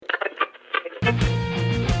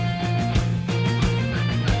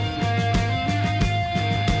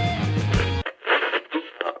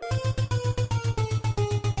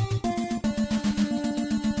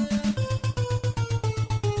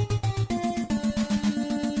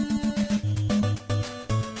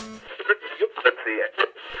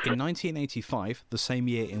In 1985, the same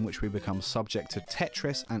year in which we become subject to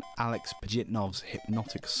Tetris and Alex Pajitnov's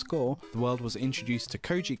hypnotic score, the world was introduced to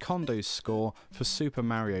Koji Kondo's score for Super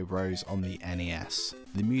Mario Bros. On the NES.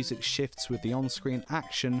 The music shifts with the on-screen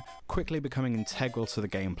action, quickly becoming integral to the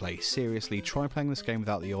gameplay. Seriously, try playing this game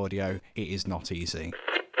without the audio, it is not easy.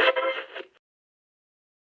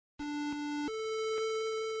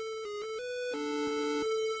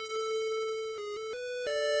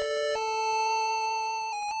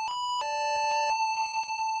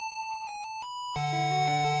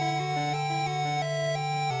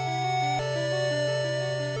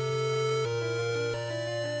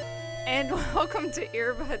 And welcome to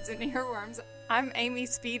Earbuds and Earworms. I'm Amy,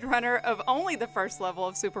 speedrunner of only the first level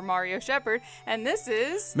of Super Mario Shepherd, and this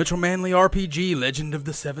is... Mitchell Manley RPG, Legend of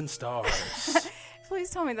the Seven Stars.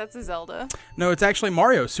 Please tell me that's a Zelda. No, it's actually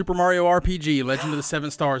Mario, Super Mario RPG, Legend of the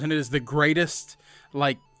Seven Stars, and it is the greatest,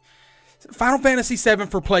 Final Fantasy VII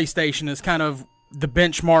for PlayStation is kind of the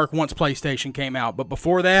benchmark once PlayStation came out, but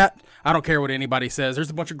before that, I don't care what anybody says. There's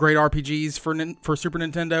a bunch of great RPGs for Super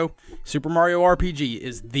Nintendo. Super Mario RPG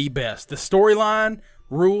is the best. The storyline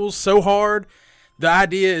rules so hard. The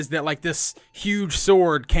idea is that this huge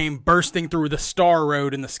sword came bursting through the Star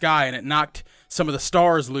Road in the sky, and it knocked some of the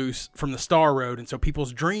stars loose from the Star Road, and so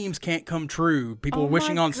people's dreams can't come true. People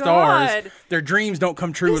wishing on stars, their dreams don't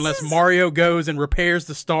come true unless Mario goes and repairs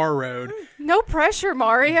the Star Road. No pressure,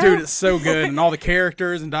 Mario. Dude, it's so good, and all the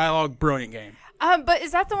characters and dialogue, brilliant game. But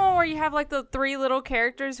is that the one where you have the three little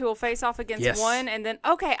characters who will face off against one, and then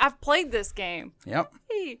I've played this game. Yep.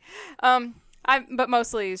 But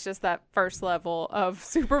mostly it's just that first level of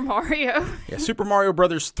Super Mario. Yeah, Super Mario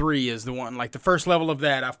Brothers 3 is the one. The first level of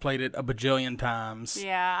that, I've played it a bajillion times.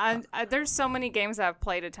 Yeah, there's so many games I've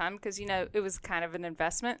played a ton because, it was kind of an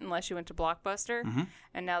investment unless you went to Blockbuster. Mm-hmm.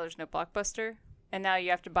 And now there's no Blockbuster. And now you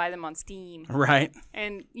have to buy them on Steam. Right.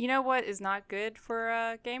 And you know what is not good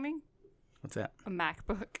for gaming? What's that? A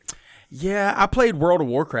MacBook. Yeah, I played World of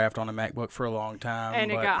Warcraft on a MacBook for a long time.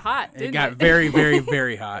 And it got hot, didn't it? It got very, very,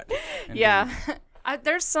 very hot. Yeah.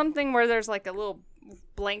 There's something where there's a little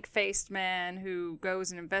blank-faced man who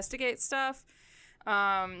goes and investigates stuff.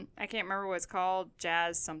 I can't remember what it's called.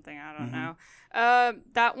 Jazz something. I don't know.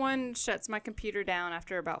 That one shuts my computer down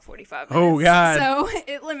after about 45 minutes. Oh, God. So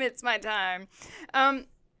it limits my time.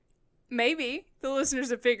 Maybe the listeners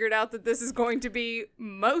have figured out that this is going to be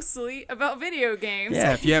mostly about video games.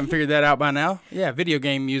 Yeah, if you haven't figured that out by now. Yeah, video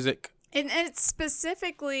game music. And it's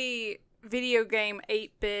specifically video game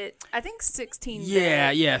 8-bit, I think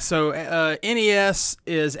 16-bit. Yeah. So NES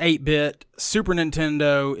is 8-bit. Super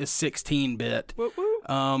Nintendo is 16-bit.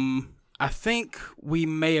 Woo-woo. I think we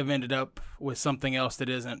may have ended up with something else that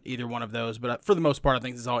isn't either one of those, but for the most part, I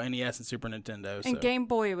think it's all NES and Super Nintendo. And Game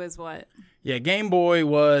Boy was what? Yeah, Game Boy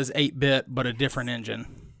was 8-bit, but a different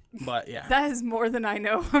engine. But yeah, that is more than I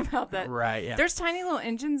know about that. Right. Yeah. There's tiny little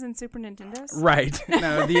engines in Super Nintendos. Right.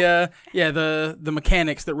 No. The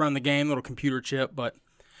mechanics that run the game, little computer chip, but.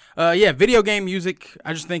 Video game music,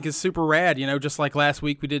 I just think is super rad. Just like last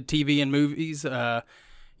week we did TV and movies.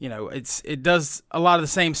 It does a lot of the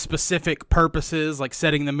same specific purposes, like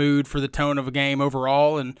setting the mood for the tone of a game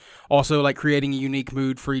overall, and also creating a unique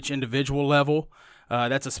mood for each individual level.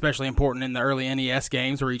 That's especially important in the early NES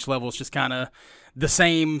games, where each level is just kind of the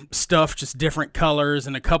same stuff, just different colors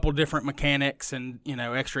and a couple different mechanics and,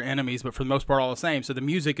 extra enemies, but for the most part all the same. So the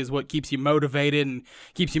music is what keeps you motivated and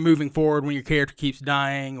keeps you moving forward when your character keeps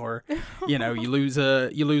dying or, you lose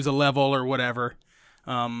a level or whatever.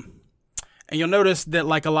 And you'll notice that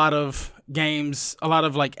a lot of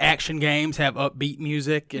action games have upbeat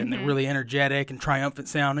music and they're really energetic and triumphant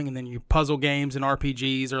sounding, and then your puzzle games and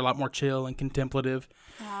RPGs are a lot more chill and contemplative.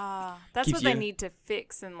 That's what they need to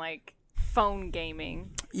fix in phone gaming.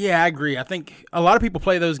 Yeah, I agree. I think a lot of people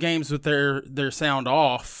play those games with their sound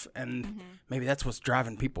off, and maybe that's what's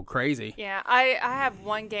driving people crazy. Yeah, I have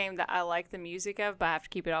one game that I like the music of, but I have to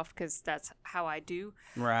keep it off because that's how I do.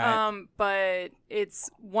 Right. But it's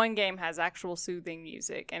one game has actual soothing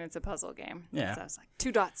music, and it's a puzzle game. Yeah. So I was like,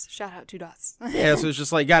 2 dots. Shout out 2 dots. Yeah, so it's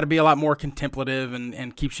just got to be a lot more contemplative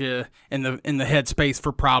and keeps you in the headspace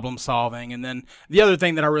for problem solving. And then the other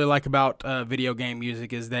thing that I really like about video game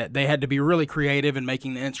music is that they had to be really creative in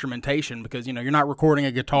making the instrumentation, because you're not recording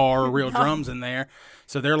a guitar or real drums in there,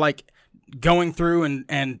 so they're going through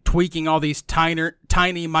and tweaking all these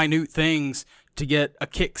tiny minute things to get a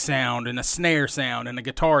kick sound and a snare sound and a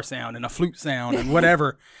guitar sound and a flute sound and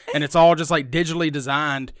whatever. And it's all just digitally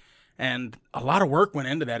designed, and a lot of work went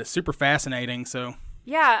into that. It's super fascinating. So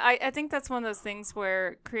yeah, I think that's one of those things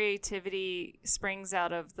where creativity springs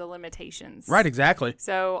out of the limitations. Right, exactly.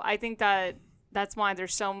 So I think that that's why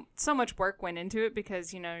there's so much work went into it,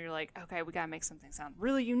 because, you know, you're like, okay, we got to make something sound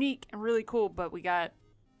really unique and really cool, but we got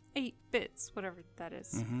 8 bits, whatever that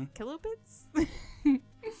is. Kilobits?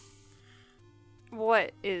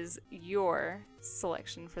 What is your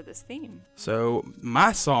selection for this theme? So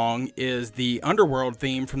my song is the Underworld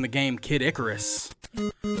theme from the game Kid Icarus.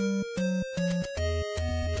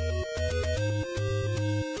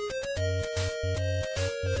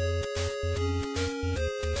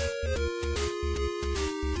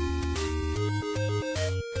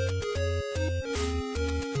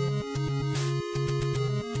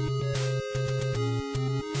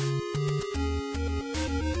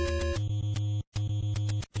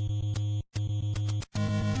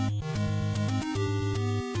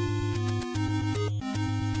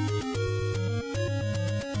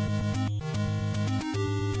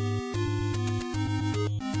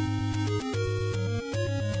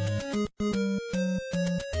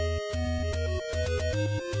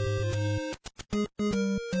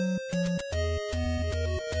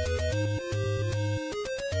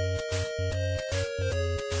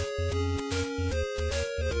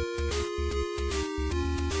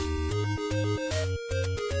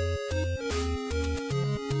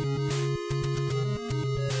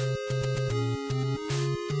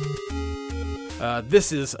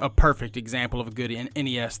 This is a perfect example of a good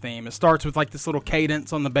NES theme. It starts with like this little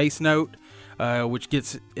cadence on the bass note, which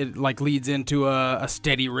leads into a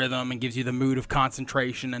steady rhythm and gives you the mood of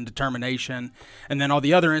concentration and determination. And then all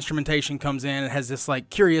the other instrumentation comes in. It has this like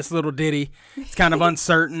curious little ditty. It's kind of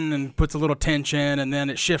uncertain and puts a little tension, and then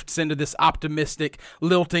it shifts into this optimistic,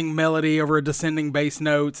 lilting melody over a descending bass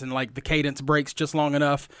notes, and like the cadence breaks just long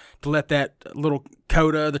enough to let that little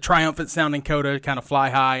coda, the triumphant sounding coda, kind of fly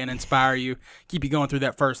high and inspire you, keep you going through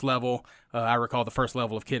that first level. I recall the first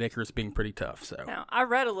level of Kid Icarus being pretty tough. So now, I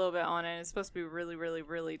read a little bit on it. It's supposed to be really, really,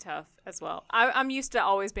 really tough as well. I'm used to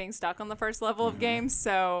always being stuck on the first level of games,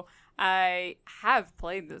 so I have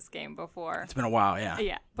played this game before. It's been a while, yeah.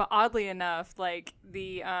 Yeah, but oddly enough, like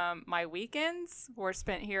the my weekends were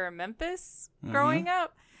spent here in Memphis growing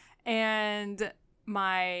up, and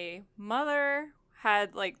my mother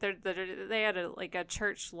had like they had a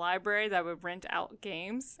church library that would rent out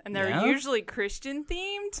games, and they're usually Christian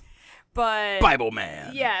themed, but Bible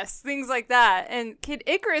Man. Yes, things like that. And Kid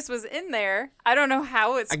Icarus was in there. I don't know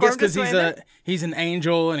how it's. I guess because he's an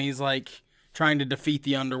angel and he's like trying to defeat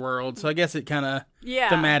the underworld. So I guess it kind of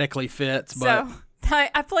thematically fits. But so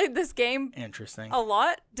I played this game interesting a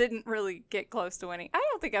lot. Didn't really get close to winning. I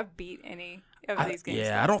don't think I've beat any of these games.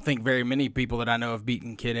 Yeah, I don't think very many people that I know have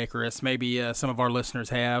beaten Kid Icarus. Maybe some of our listeners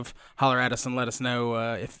have. Holler at us and let us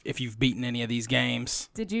know if you've beaten any of these games.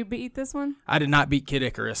 Did you beat this one? I did not beat Kid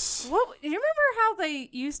Icarus. What? You remember how they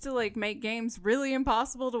used to like make games really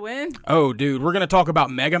impossible to win? Oh, dude, we're going to talk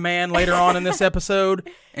about Mega Man later on in this episode.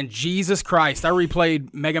 And Jesus Christ, I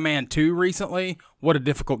replayed Mega Man 2 recently. What a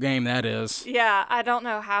difficult game that is. Yeah, I don't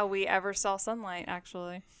know how we ever saw sunlight,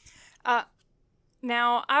 actually.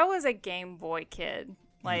 Now, I was a Game Boy kid.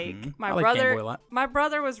 Like, my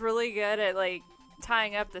brother was really good at, like,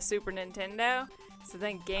 tying up the Super Nintendo. So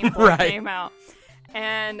then Game Boy came out.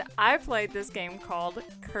 And I played this game called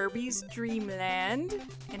Kirby's Dream Land.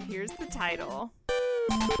 And here's the title.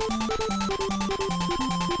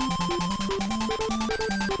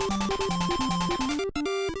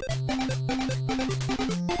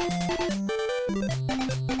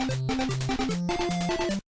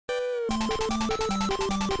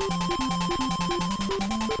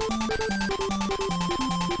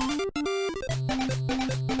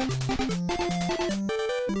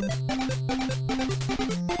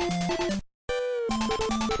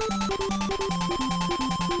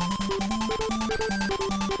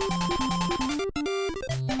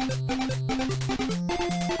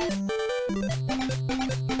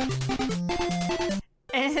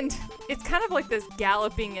 And it's kind of like this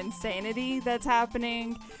galloping insanity that's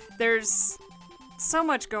happening. There's so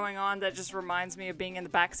much going on that just reminds me of being in the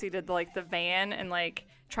backseat of like the van and like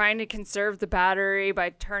trying to conserve the battery by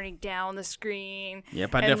turning down the screen.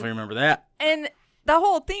 Yep, I definitely remember that. And the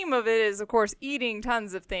whole theme of it is, of course, eating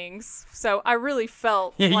tons of things. So I really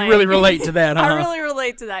felt you really relate to that, huh? I really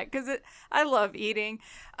relate to that because I love eating.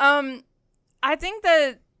 I think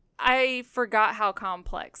that I forgot how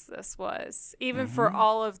complex this was. Even for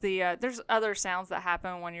all of the, there's other sounds that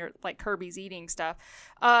happen when you're, like, Kirby's eating stuff.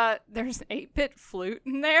 There's an 8-bit flute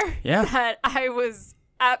in there that I was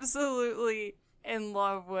absolutely in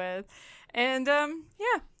love with. And,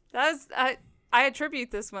 I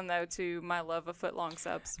attribute this one, though, to my love of footlong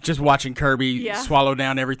subs. Just watching Kirby swallow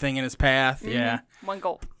down everything in his path. Yeah. One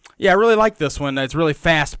gulp. Yeah, I really like this one. It's really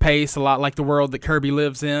fast paced, a lot like the world that Kirby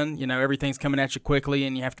lives in. You know, everything's coming at you quickly,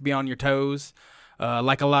 and you have to be on your toes.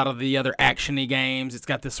 Like a lot of the other action-y games, it's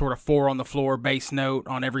got this sort of 4 on the floor bass note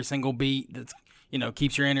on every single beat that's, you know,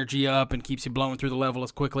 keeps your energy up and keeps you blowing through the level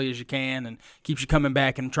as quickly as you can and keeps you coming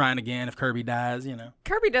back and trying again if Kirby dies, you know.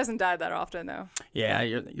 Kirby doesn't die that often, though. Yeah,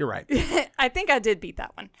 you're right. I think I did beat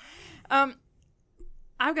that one.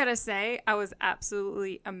 I've got to say, I was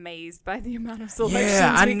absolutely amazed by the amount of selections.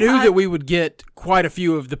 Yeah, I we knew got. that we would get quite a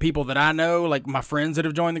few of the people that I know, like my friends that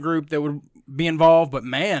have joined the group that would be involved, but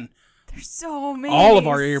man, There's so many. all of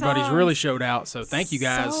our ear buddies songs. really showed out, so thank you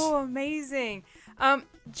guys. So amazing.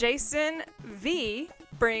 Jason V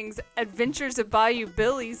brings Adventures of Bayou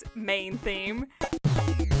Billy's main theme.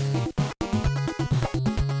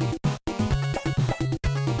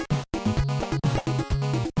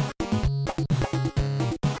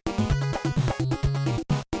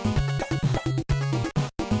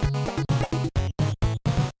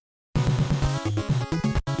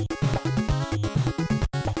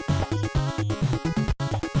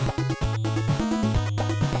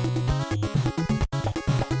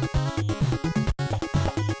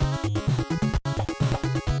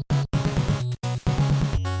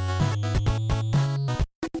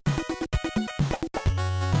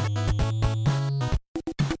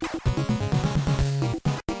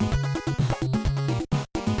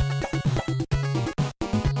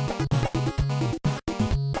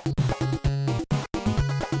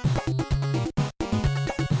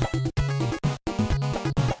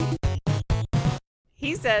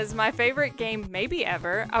 He says, my favorite game maybe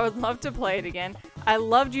ever. I would love to play it again. I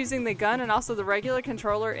loved using the gun and also the regular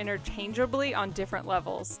controller interchangeably on different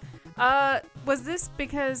levels. Was this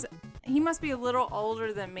because he must be a little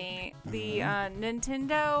older than me? The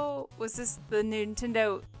Nintendo, was this the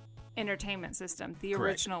Nintendo Entertainment System, the Correct.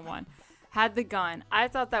 original one, had the gun. I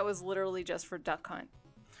thought that was literally just for Duck Hunt.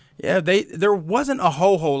 Yeah, there wasn't a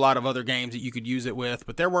whole lot of other games that you could use it with,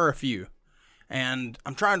 but there were a few. And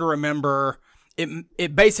I'm trying to remember,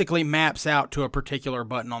 it basically maps out to a particular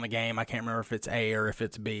button on the game. I can't remember if it's A or if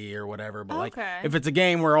it's B or whatever, but like Okay. if it's a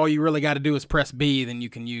game where all you really got to do is press B, then you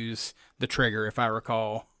can use the trigger, if I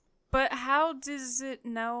recall. But how does it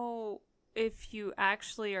know if you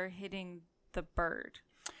actually are hitting the bird?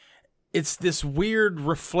 It's this weird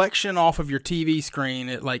reflection off of your TV screen.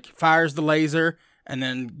 It like fires the laser and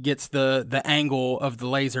then gets the angle of the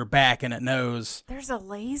laser back, and it knows. There's a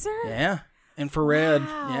laser? Yeah, infrared.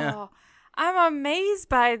 Yeah. Wow. I'm amazed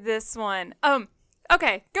by this one.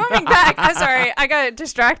 Okay, going back. I'm sorry, I got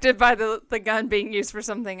distracted by the gun being used for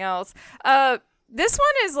something else. This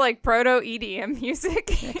one is like proto EDM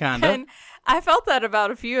music. Yeah, kinda. And I felt that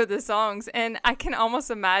about a few of the songs, and I can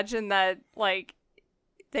almost imagine that like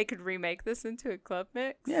they could remake this into a club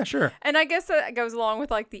mix. Yeah, sure. And I guess that goes along with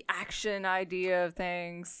like the action idea of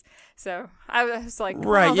things. So I was like,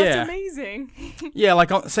 wow, Right, that's yeah. amazing. Yeah, like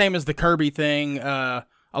same as the Kirby thing.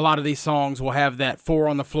 A lot of these songs will have that 4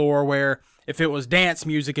 on the floor where if it was dance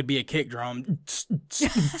music, it'd be a kick drum,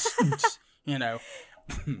 you know.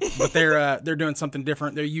 But they're doing something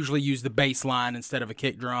different. They usually use the bass line instead of a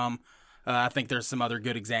kick drum. I think there's some other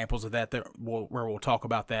good examples of that where we'll talk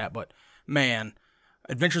about that. But man,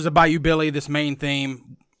 Adventures of Bayou Billy, this main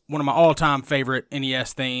theme, one of my all-time favorite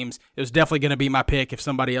NES themes. It was definitely going to be my pick if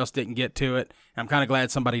somebody else didn't get to it. I'm kind of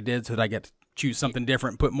glad somebody did so that I get to choose something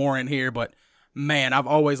different and put more in here. But man, I've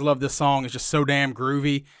always loved this song. It's just so damn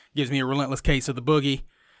groovy. Gives me a relentless case of the boogie.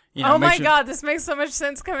 You know, Oh my makes you- God, this makes so much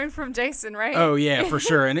sense coming from Jason, right? Oh, yeah, for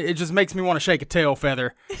sure. And it just makes me want to shake a tail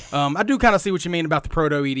feather. I do kind of see what you mean about the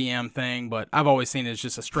proto EDM thing, but I've always seen it as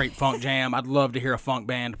just a straight funk jam. I'd love to hear a funk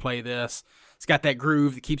band play this. It's got that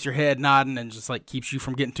groove that keeps your head nodding and just like keeps you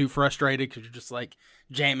from getting too frustrated because you're just like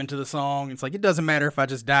jamming to the song. It's like, it doesn't matter if I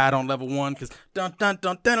just died on level 1 because dun dun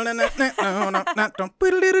dun dun dun dun dun dun dun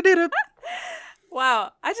dun dun dun.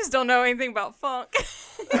 Wow, I just don't know anything about funk.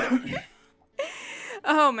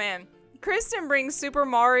 Oh man. Kristen brings Super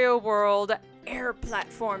Mario World air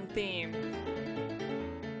platform theme.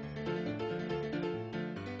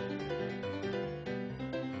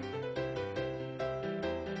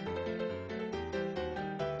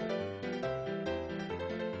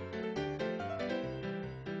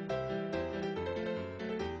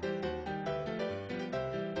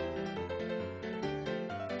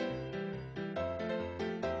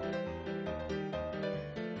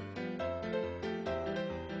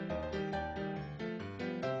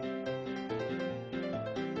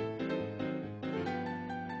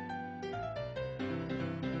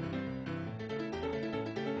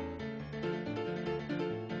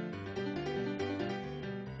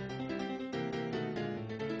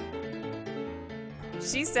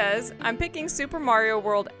 She says, I'm picking Super Mario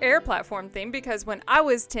World Air Platform theme because when I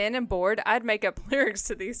was 10 and bored, I'd make up lyrics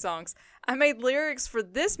to these songs. I made lyrics for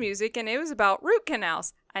this music and it was about root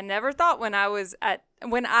canals. I never thought when I was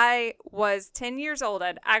 10 years old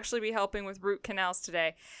I'd actually be helping with root canals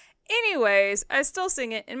today. Anyways, I still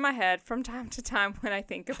sing it in my head from time to time when I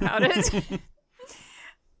think about it.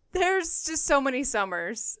 There's just so many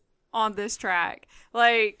summers on this track.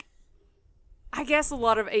 Like, I guess a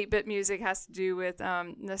lot of 8-bit music has to do with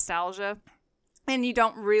nostalgia. And you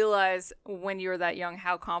don't realize when you're that young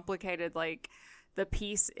how complicated, like, the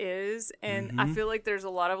piece is. And I feel like there's a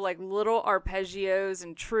lot of, like, little arpeggios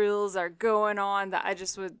and trills are going on that I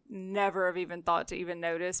just would never have even thought to even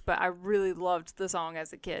notice. But I really loved the song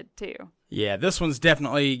as a kid, too. Yeah, this one's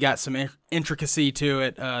definitely got some intricacy to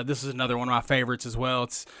it. This is another one of my favorites as well.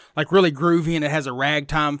 It's like really groovy and it has a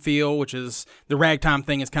ragtime feel, which is the ragtime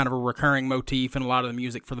thing is kind of a recurring motif in a lot of the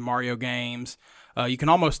music for the Mario games. You can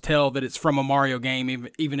almost tell that it's from a Mario game,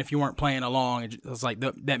 even if you weren't playing along. It's like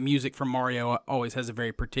that music from Mario always has a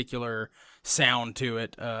very particular sound to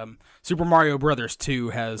it. Super Mario Brothers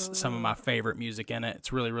 2 has some of my favorite music in it.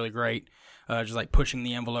 It's really, really great. Just like pushing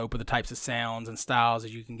the envelope of the types of sounds and styles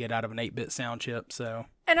that you can get out of an 8-bit sound chip. So,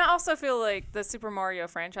 and I also feel like the Super Mario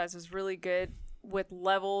franchise was really good with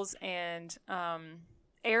levels and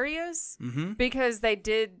areas because they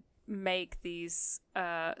did make these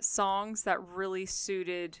songs that really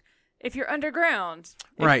suited if you're underground.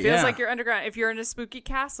 It feels like you're underground. If you're in a spooky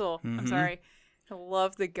castle. I'm sorry. I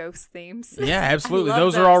love the ghost themes. Yeah, absolutely.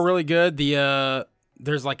 Those are all really good.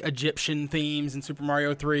 There's like Egyptian themes in Super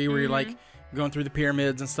Mario 3 where you're like going through the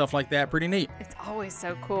pyramids and stuff like that. Pretty neat. It's always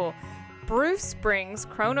so cool. Bruce Springs,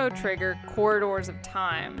 Chrono Trigger, Corridors of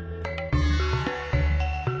Time.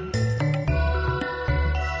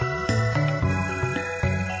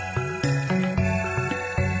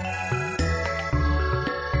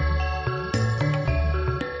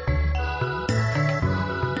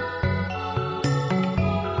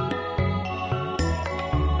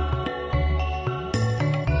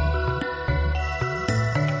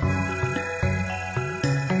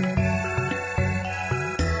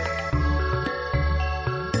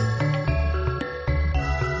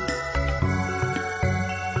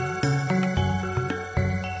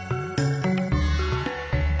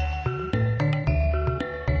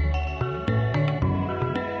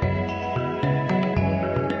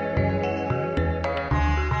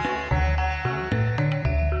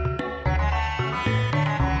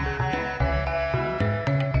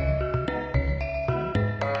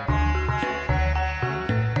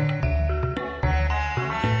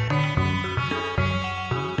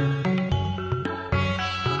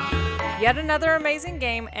 Yet another amazing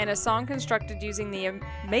game and a song constructed using the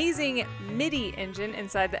amazing MIDI engine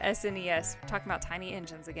inside the SNES. We're talking about tiny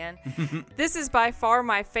engines again. This is by far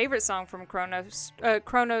my favorite song from Chrono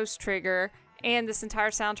Trigger, and this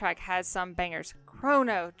entire soundtrack has some bangers.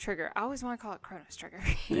 Chrono Trigger. I always want to call it Chrono Trigger.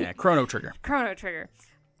 Yeah, Chrono Trigger. Chrono Trigger.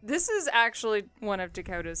 This is actually one of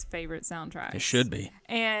Dakota's favorite soundtracks. It should be.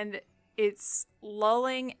 And it's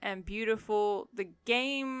lulling and beautiful. The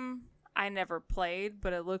game I never played,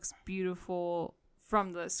 but it looks beautiful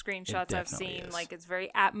from the screenshots I've seen. Is. Like, it's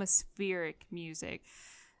very atmospheric music.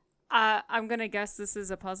 I'm going to guess this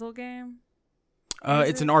is a puzzle game?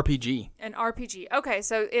 It's an RPG. An RPG. Okay,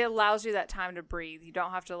 so it allows you that time to breathe. You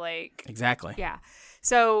don't have to, like... Exactly. Yeah.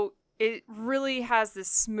 So it really has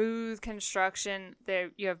this smooth construction. There,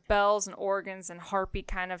 you have bells and organs and harpy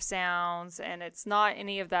kind of sounds, and it's not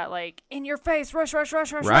any of that, like, in your face, rush, rush,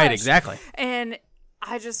 rush, rush, Right, rush. exactly. And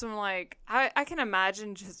I just am like, I can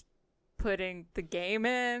imagine just putting the game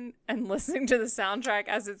in and listening to the soundtrack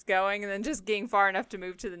as it's going and then just getting far enough to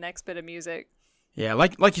move to the next bit of music. Yeah,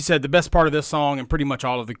 like you said, the best part of this song and pretty much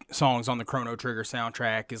all of the songs on the Chrono Trigger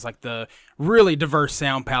soundtrack is like the really diverse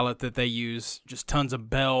sound palette that they use. Just tons of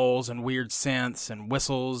bells and weird synths and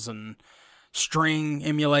whistles and string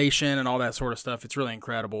emulation and all that sort of stuff. It's really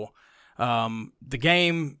incredible. The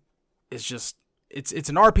game is just, it's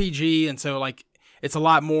an RPG, and so like it's a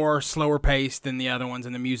lot more slower paced than the other ones,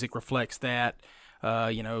 and the music reflects that.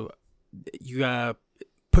 You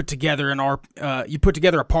put together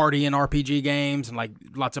a party in RPG games, and like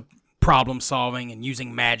lots of problem solving and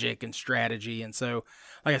using magic and strategy. And so,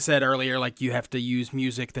 like I said earlier, like you have to use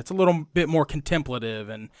music that's a little bit more contemplative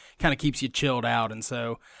and kind of keeps you chilled out. And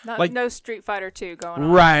so, no Street Fighter 2 going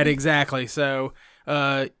on. Right, exactly. So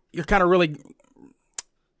you're kind of really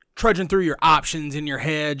trudging through your options in your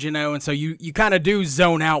head, and so you kind of do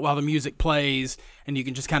zone out while the music plays, and you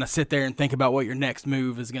can just kind of sit there and think about what your next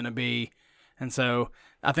move is going to be. And so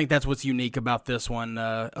I think that's what's unique about this one,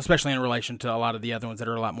 especially in relation to a lot of the other ones that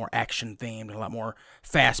are a lot more action themed and a lot more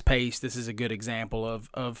fast paced. This is a good example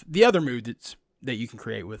of the other mood that you can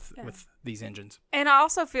create with these engines. And I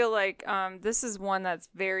also feel like this is one that's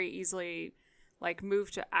very easily like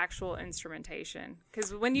moved to actual instrumentation,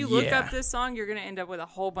 because when you look up this song, you're going to end up with a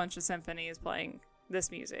whole bunch of symphonies playing this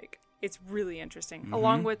music. It's really interesting.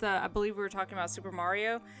 Along with, I believe we were talking about Super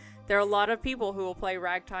Mario, there are a lot of people who will play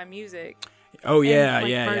ragtime music. Oh yeah,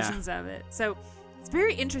 and, versions of it. So it's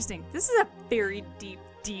very interesting. This is a very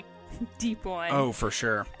deep one. Oh, for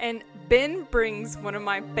sure. And Ben brings one of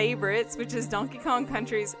my favorites, which is Donkey Kong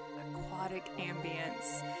Country's aquatic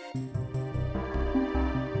ambience.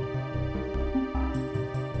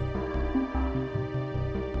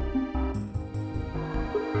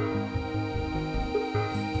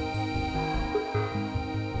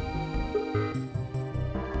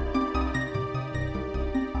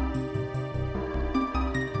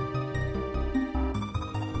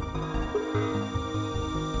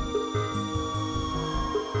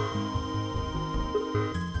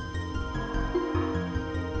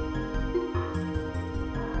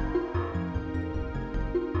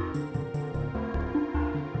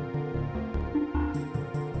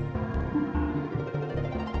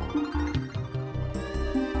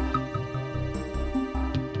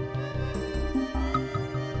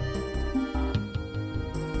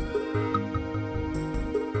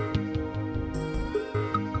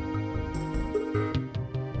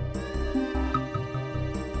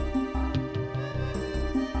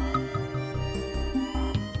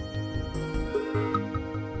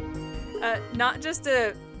 Not just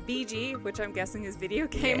a VG, which I'm guessing is video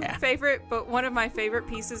game favorite, but one of my favorite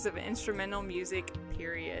pieces of instrumental music,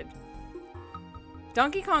 period.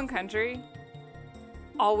 Donkey Kong Country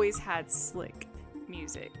always had slick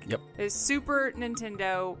music. Yep. It was Super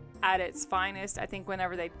Nintendo at its finest, I think,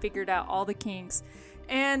 whenever they figured out all the kinks.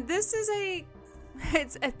 And this is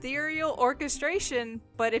it's ethereal orchestration,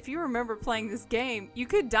 but if you remember playing this game, you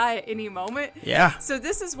could die at any moment. Yeah. So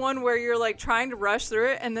this is one where you're like trying to rush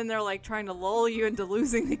through it, and then they're like trying to lull you into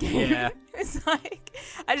losing the game. Yeah. It's like,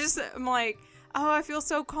 I'm like, oh, I feel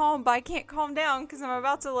so calm, but I can't calm down because I'm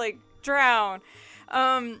about to like drown.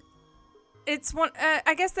 It's one,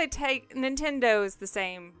 I guess Nintendo is the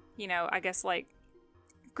same, I guess like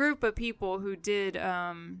group of people who did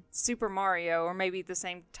Super Mario, or maybe the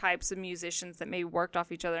same types of musicians that maybe worked off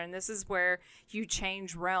each other. And this is where you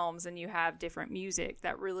change realms and you have different music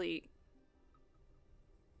that really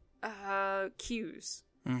cues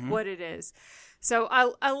what it is. So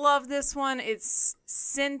I love this one. It's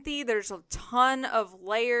synthy. There's a ton of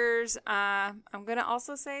layers. I'm going to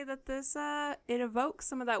also say that this it evokes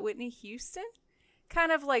some of that Whitney Houston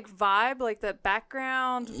kind of like vibe, like the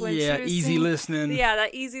background when she was easy singing. listening. Yeah,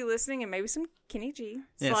 that easy listening, and maybe some Kenny G.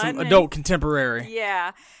 Yeah, some in. adult contemporary.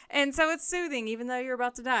 Yeah, and so it's soothing, even though you're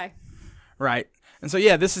about to die. Right, and so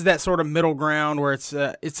this is that sort of middle ground where it's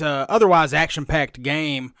a otherwise action-packed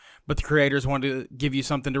game, but the creators wanted to give you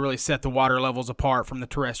something to really set the water levels apart from the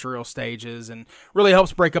terrestrial stages, and really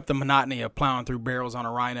helps break up the monotony of plowing through barrels on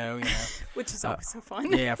a rhino. Which is always so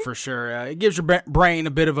fun. Yeah, for sure. It gives your brain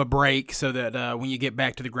a bit of a break so that when you get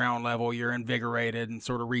back to the ground level, you're invigorated and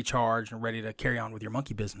sort of recharged and ready to carry on with your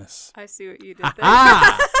monkey business. I see what you did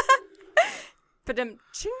there.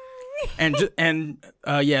 Ba-dum-ching. And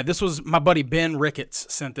this was my buddy Ben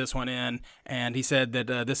Ricketts sent this one in, and he said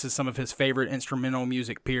that this is some of his favorite instrumental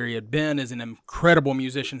music, period. Ben is an incredible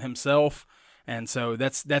musician himself, and so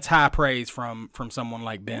that's high praise from someone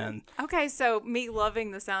like Ben. Okay, so me loving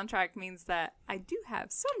the soundtrack means that I do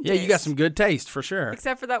have some taste. Yeah, you got some good taste, for sure.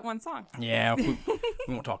 Except for that one song. Yeah, we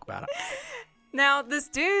won't talk about it. Now, this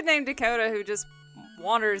dude named Dakota who just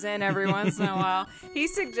wanders in every once in a while, he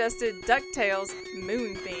suggested DuckTales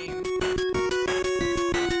Moon Theme.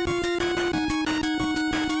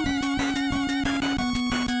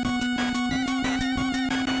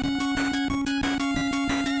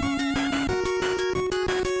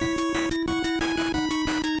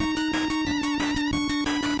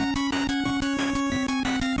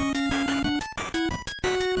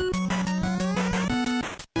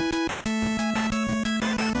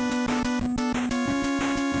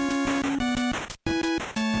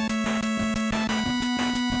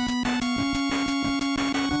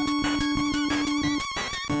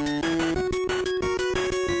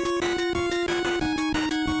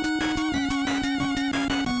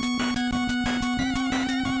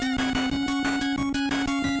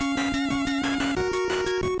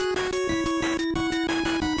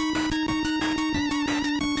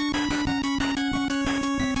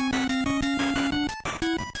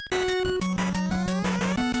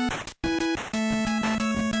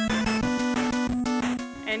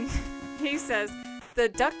 says, the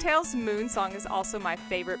DuckTales Moon Song is also my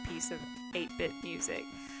favorite piece of 8-bit music.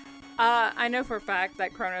 I know for a fact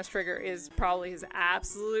that Chrono Trigger is probably his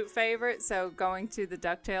absolute favorite, so going to the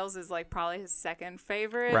DuckTales is like probably his second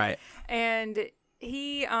favorite. Right. And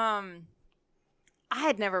he, I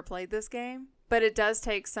had never played this game, but it does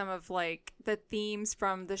take some of like the themes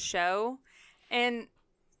from the show and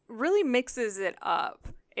really mixes it up.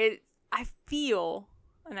 I feel,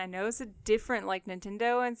 and I know it's a different, like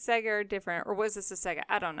Nintendo and Sega are different, or was this a Sega?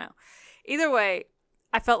 I don't know. Either way,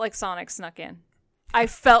 I felt like Sonic snuck in. I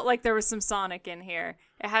felt like there was some Sonic in here.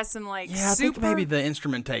 It has some like I think maybe the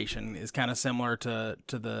instrumentation is kind of similar to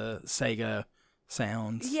the Sega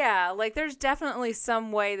sounds. Yeah, like there's definitely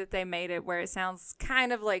some way that they made it where it sounds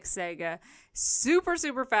kind of like Sega. Super,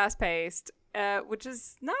 super fast paced, which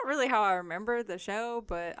is not really how I remember the show,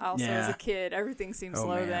 but also as a kid, everything seemed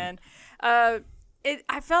slow then. I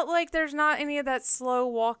felt like there's not any of that slow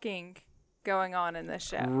walking going on in this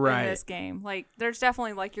show, in this game. Like, there's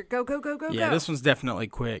definitely like your go, go, go, go, go. Yeah, this one's definitely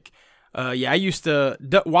quick. I used to,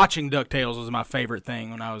 watching DuckTales was my favorite thing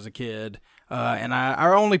when I was a kid. And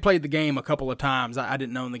I only played the game a couple of times. I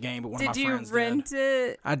didn't own the game, but one of my friends did. Did you rent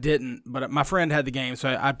it? I didn't, but my friend had the game,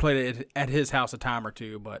 so I played it at his house a time or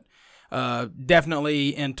two. But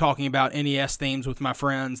definitely in talking about NES themes with my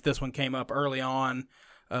friends, this one came up early on.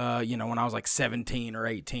 When I was like 17 or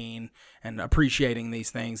 18 and appreciating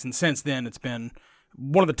these things. And since then, it's been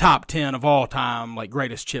one of the top 10 of all time, like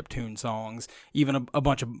greatest chiptune songs. Even a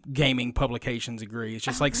bunch of gaming publications agree. It's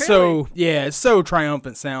just like it's so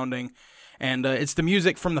triumphant sounding. And it's the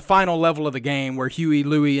music from the final level of the game where Huey,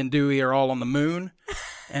 Louie, and Dewey are all on the moon.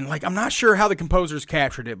 And like, I'm not sure how the composers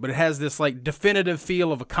captured it, but it has this like definitive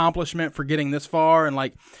feel of accomplishment for getting this far and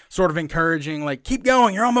like sort of encouraging, like, keep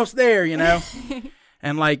going, you're almost there, you know?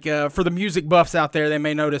 And like for the music buffs out there, they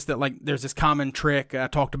may notice that like there's this common trick I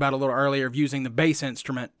talked about a little earlier of using the bass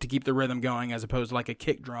instrument to keep the rhythm going as opposed to like a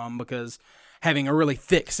kick drum, because having a really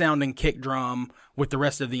thick sounding kick drum with the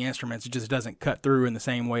rest of the instruments, it just doesn't cut through in the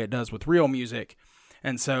same way it does with real music.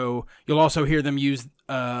 And so you'll also hear them use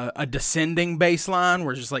a descending bass line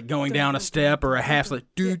where it's just like going down a step, or a half like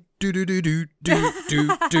do do do do do do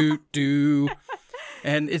do do do.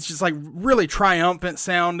 And it's just like really triumphant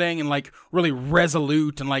sounding and like really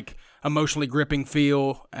resolute and like emotionally gripping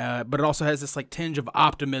feel. But it also has this like tinge of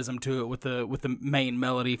optimism to it with the main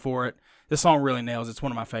melody for it. This song really nails it. It's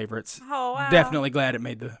one of my favorites. Oh, wow. Definitely glad it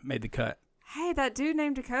made the cut. Hey, that dude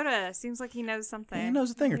named Dakota seems like he knows something. He knows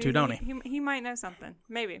a thing or two, don't he? He might know something.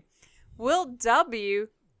 Maybe. Will W.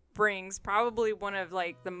 brings probably one of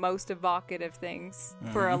like the most evocative things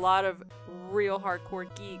for a lot of real hardcore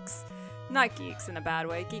geeks. Not geeks in a bad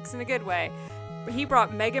way, geeks in a good way. He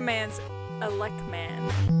brought Mega Man's Elecman.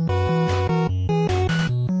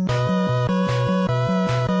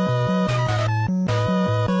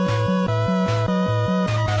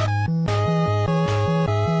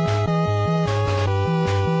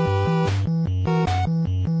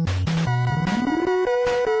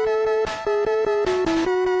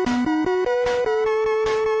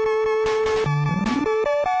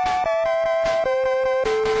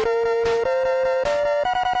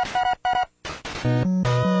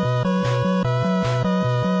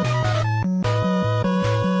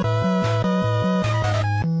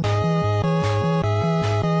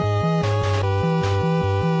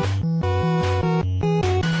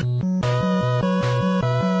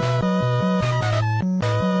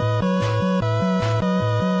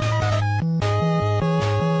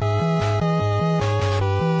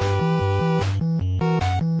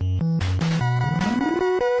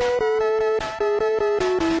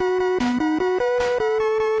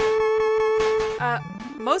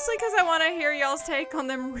 Mostly because I want to hear y'all's take on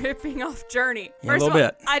them ripping off Journey. Yeah, First a little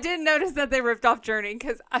bit. I didn't notice that they ripped off Journey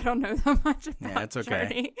because I don't know that much about it's okay.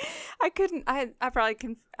 Journey. I couldn't. I probably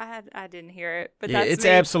can. I didn't hear it, but yeah, that's it's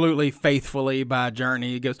me. Absolutely Faithfully by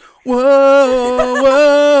Journey. It goes whoa,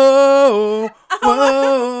 whoa,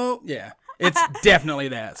 whoa. Yeah, it's definitely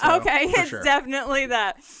that. So, okay, it's sure. definitely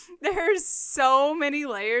that. There's so many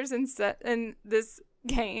layers in this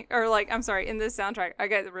game, or like, I'm sorry, in this soundtrack. I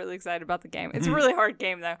get really excited about the game. It's a really hard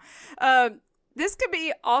game though. This could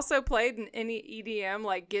be also played in any EDM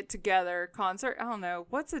like get together concert. I don't know,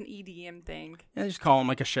 what's an EDM thing? Yeah, just call them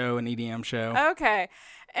like a show, an EDM show. Okay,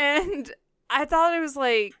 and I thought it was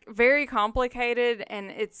like very complicated,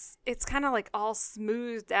 and it's kind of like all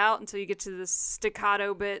smoothed out until you get to the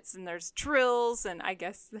staccato bits, and there's trills, and I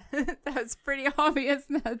guess that's pretty obvious.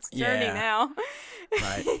 That's Journey now.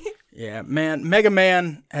 Right. Yeah, man. Mega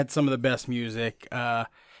Man had some of the best music.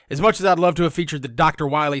 As much as I'd love to have featured the Dr.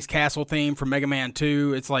 Wily's Castle theme from Mega Man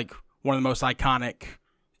 2, it's like one of the most iconic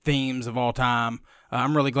themes of all time.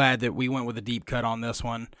 I'm really glad that we went with a deep cut on this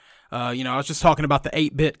one. I was just talking about the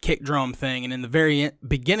 8-bit kick drum thing, and in the very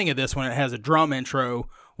beginning of this one, it has a drum intro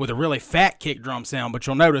with a really fat kick drum sound, but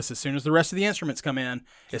you'll notice as soon as the rest of the instruments come in,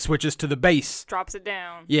 it switches to the bass. Drops it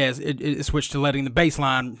down. Yes, it switched to letting the bass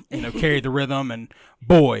line, carry the rhythm, and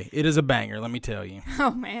boy, it is a banger, let me tell you.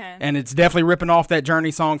 Oh, man. And it's definitely ripping off that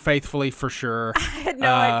Journey song faithfully for sure. I had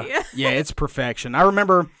no idea. Yeah, it's perfection. I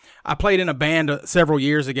remember I played in a band several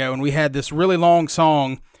years ago, and we had this really long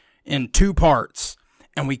song in 2 parts,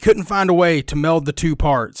 and we couldn't find a way to meld the 2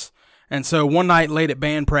 parts. And so one night late at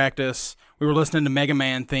band practice, we were listening to Mega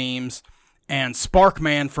Man themes, and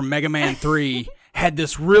Sparkman from Mega Man 3 had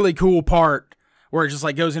this really cool part where it just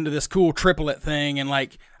like goes into this cool triplet thing, and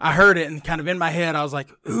like I heard it, and kind of in my head I was like,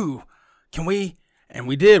 ooh, can we? And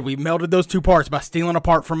we did. We melded those 2 parts by stealing a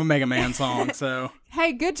part from a Mega Man song. So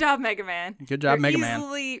hey, good job, Mega Man. Good job, You're Mega Man.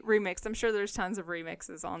 Easily remixed. I'm sure there's tons of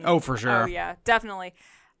remixes on. Oh, for sure. Oh yeah, definitely.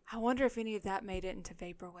 I wonder if any of that made it into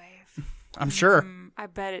Vaporwave. I'm sure. I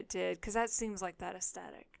bet it did, because that seems like that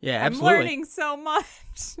aesthetic. Yeah, absolutely. I'm learning so much.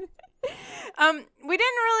 We didn't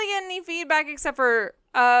really get any feedback except for,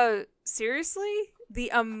 seriously, the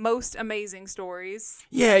most amazing stories.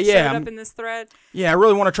 Yeah. Showed up in this thread. Yeah, I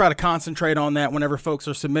really want to try to concentrate on that whenever folks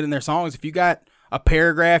are submitting their songs. If you got a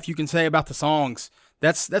paragraph you can say about the songs,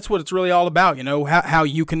 that's what it's really all about, how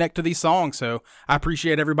you connect to these songs. So I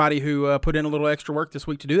appreciate everybody who put in a little extra work this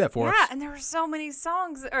week to do that for us. Yeah, and there were so many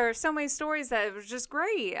songs or so many stories that it was just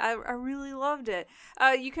great. I really loved it.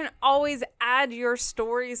 You can always add your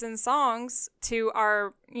stories and songs to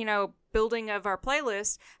our, building of our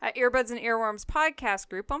playlist at Earbuds and Earworms podcast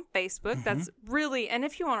group on Facebook. Mm-hmm. That's really, and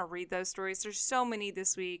if you want to read those stories, there's so many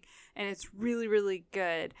this week, and it's really, really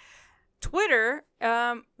good. Twitter,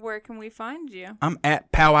 where can we find you? I'm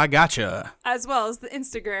at Pow I Gotcha. As well as the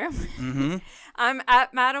Instagram. Mm-hmm. I'm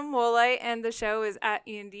at Madam Wole, and the show is at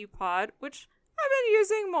E&D Pod, which I've been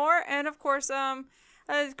using more. And of course,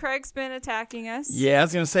 Craig's been attacking us. Yeah, I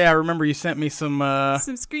was gonna say, I remember you sent me some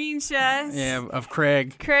screenshots. Yeah, of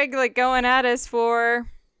Craig. Craig going at us for.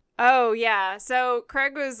 Oh, yeah. So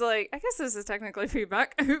Craig was like, I guess this is technically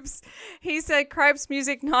feedback. Oops. He said, Cripe's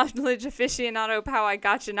music knowledge aficionado, Pow I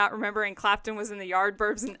Gotcha, not remembering Clapton was in the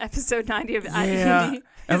Yardbirds in episode 90 of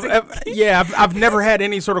I've never had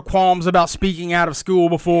any sort of qualms about speaking out of school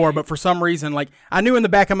before, but for some reason, I knew in the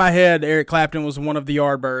back of my head Eric Clapton was one of the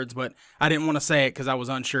Yardbirds, but I didn't want to say it because I was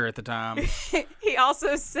unsure at the time. He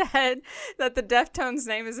also said that the Deftones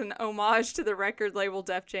name is an homage to the record label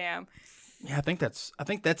Def Jam. Yeah, I think that's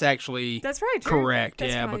actually that's right, true. Correct.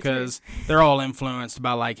 That's yeah, really because they're all influenced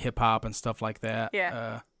by hip hop and stuff like that.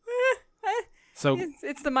 Yeah. So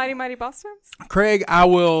it's the Mighty Mighty Bosstones. Craig, I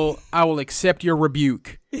will accept your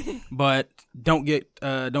rebuke, but don't get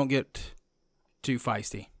too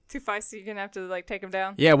feisty. Too feisty, you're gonna have to take him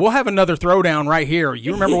down. Yeah, we'll have another throwdown right here.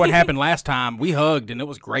 You remember what happened last time? We hugged and it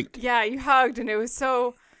was great. Yeah, you hugged and it was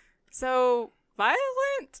so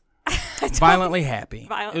violent. Violently happy.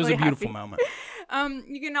 Violently it was a beautiful happy. moment.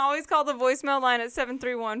 You can always call the voicemail line at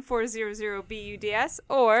 731-400-BUDS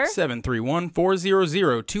or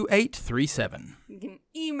 731-400-2837. You can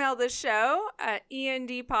email the show at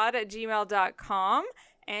endpod@gmail.com,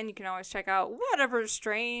 and you can always check out whatever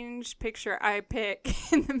strange picture I pick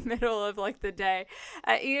in the middle of the day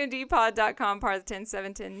at endpod.com, part of the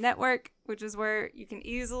 10710 network, which is where you can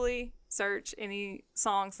easily search any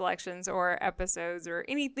song selections or episodes or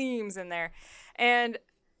any themes in there. And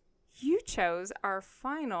you chose our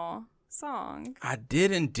final song. I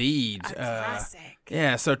did indeed. A classic.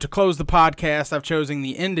 Yeah, so to close the podcast, I've chosen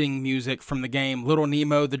the ending music from the game Little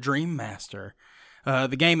Nemo the Dream Master.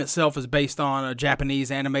 The game itself is based on a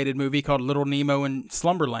Japanese animated movie called Little Nemo in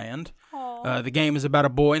Slumberland. The game is about a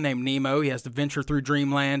boy named Nemo. He has to venture through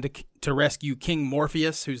Dreamland to rescue King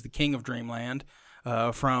Morpheus, who's the king of Dreamland,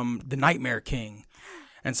 from the Nightmare King.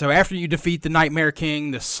 And so after you defeat the Nightmare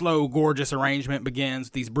King, the slow, gorgeous arrangement begins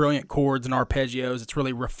with these brilliant chords and arpeggios. It's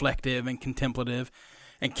really reflective and contemplative.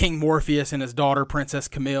 And King Morpheus and his daughter, Princess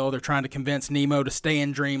Camille, they're trying to convince Nemo to stay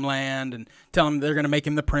in Dreamland and tell him they're going to make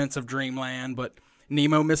him the prince of Dreamland. But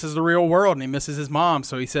Nemo misses the real world and he misses his mom,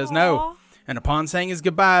 so he says no. And upon saying his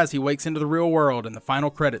goodbyes, he wakes into the real world, and the final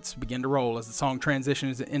credits begin to roll as the song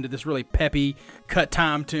transitions into this really peppy, cut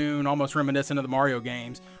time tune, almost reminiscent of the Mario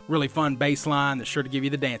games. Really fun bass line that's sure to give you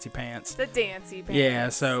the dancy pants. The dancy pants. Yeah,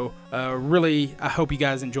 so really, I hope you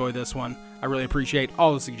guys enjoy this one. I really appreciate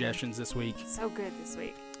all the suggestions this week. So good this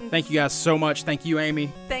week. Thank you guys so much. Thank you,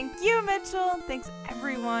 Amy. Thank you, Mitchell. Thanks,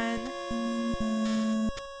 everyone.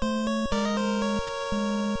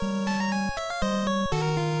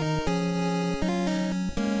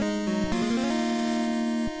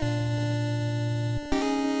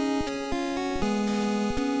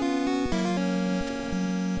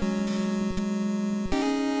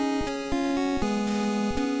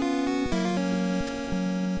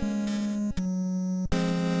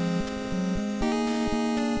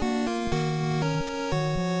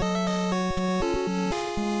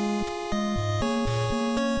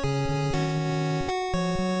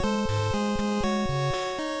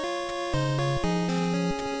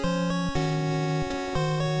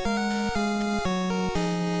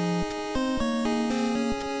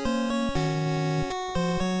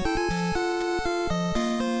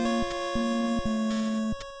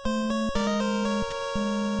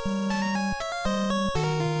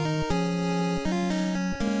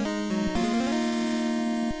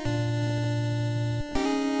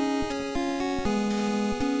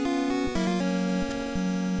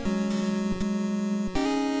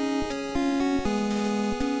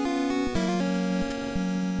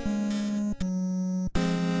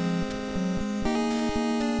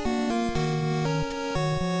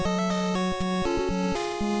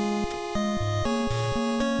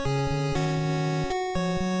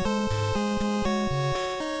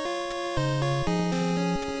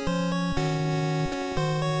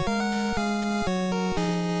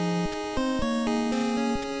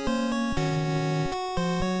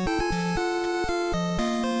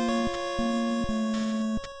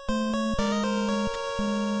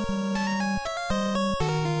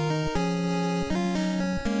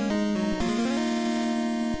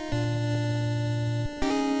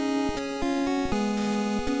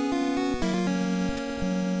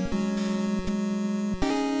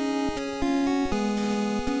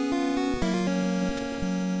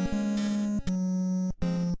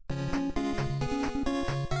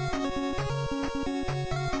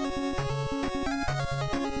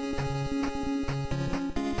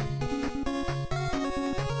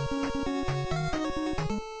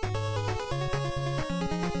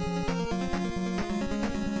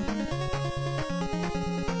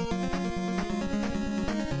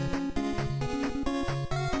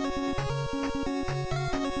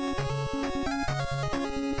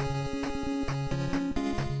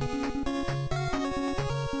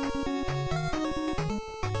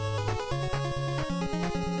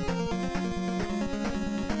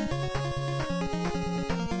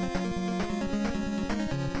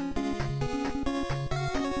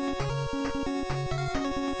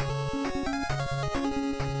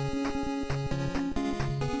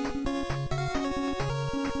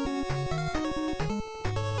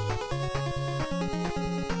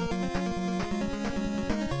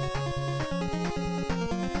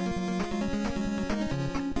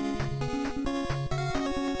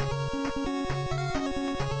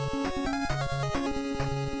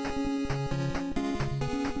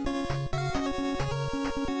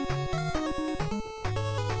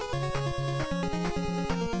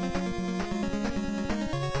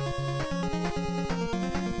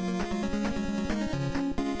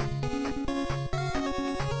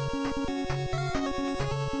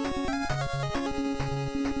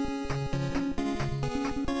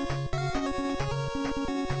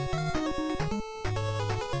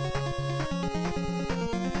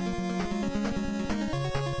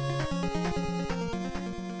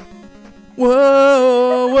 Whoa.